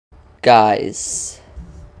Guys,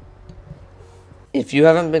 if you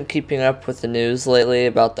haven't been keeping up with the news lately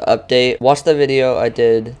about the update, watch the video I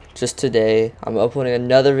did just today. I'm uploading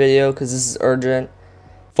another video because this is urgent.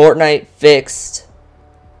 Fortnite fixed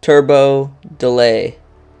turbo delay.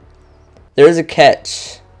 There is a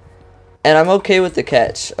catch, and I'm okay with the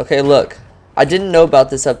catch. Okay, look, I didn't know about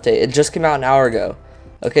this update. It just came out an hour ago.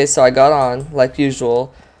 Okay, so I got on like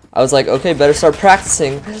usual. I was like, okay, better start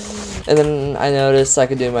practicing. And then I noticed I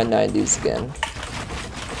could do my 90s again.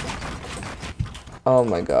 Oh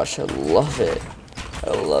my gosh, I love it. I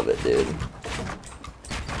love it, dude.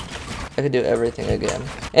 I could do everything again.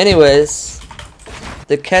 Anyways,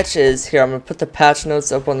 the catch is here. I'm gonna put the patch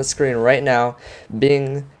notes up on the screen right now.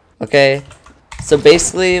 Bing. Okay. So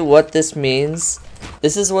basically what this means,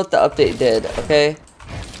 this is what the update did, okay?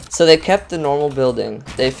 So they kept the normal building.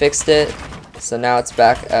 They fixed it. So now it's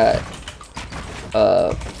back at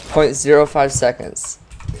 0.05 seconds.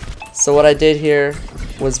 So what I did here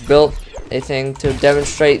was built a thing to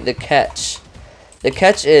demonstrate the catch. The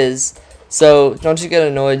catch is, so don't you get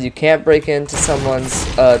annoyed, you can't break into someone's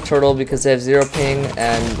turtle because they have 0 ping,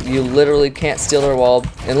 and you literally can't steal their wall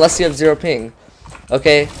unless you have 0 ping.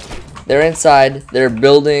 Okay, they're inside, they're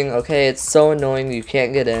building, okay, it's so annoying you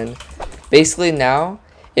can't get in. Basically now,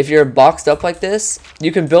 if you're boxed up like this,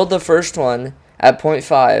 you can build the first one at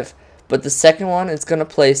 0.5, but the second one is going to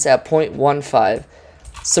place at 0.15.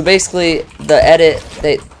 So basically, the edit,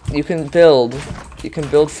 you can build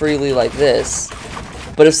freely like this,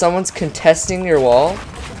 but if someone's contesting your wall,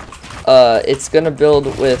 it's going to build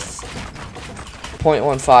with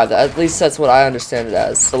 0.15. At least that's what I understand it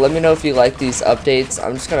as. So let me know if you like these updates.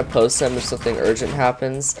 I'm just going to post them if something urgent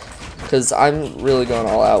happens, because I'm really going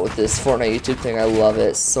all out with this Fortnite YouTube thing. I love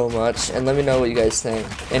it so much, and let me know what you guys think.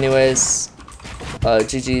 Anyways,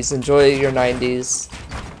 GG's, enjoy your 90s.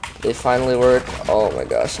 They finally work. Oh my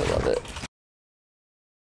gosh, I love it.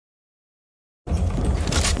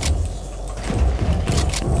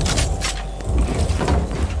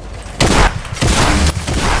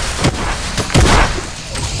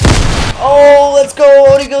 Oh, let's go!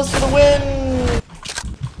 Odie goes for the win!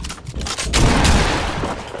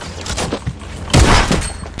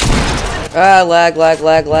 Ah, lag. That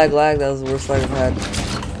was the worst lag I've had.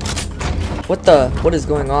 What is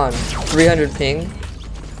going on? 300 ping?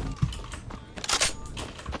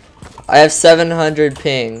 I have 700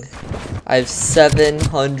 ping. I have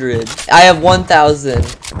 700. I have 1,000.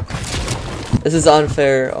 This is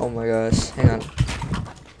unfair. Oh my gosh. Hang on.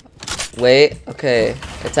 Wait. Okay.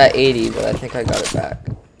 It's at 80, but I think I got it back.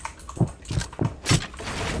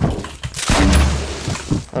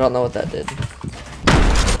 I don't know what that did.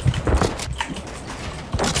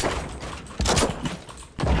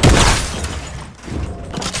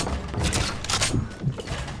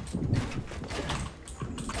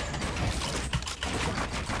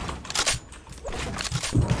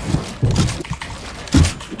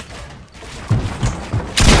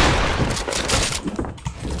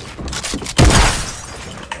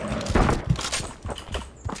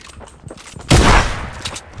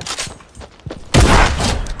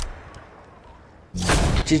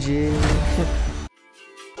 GG.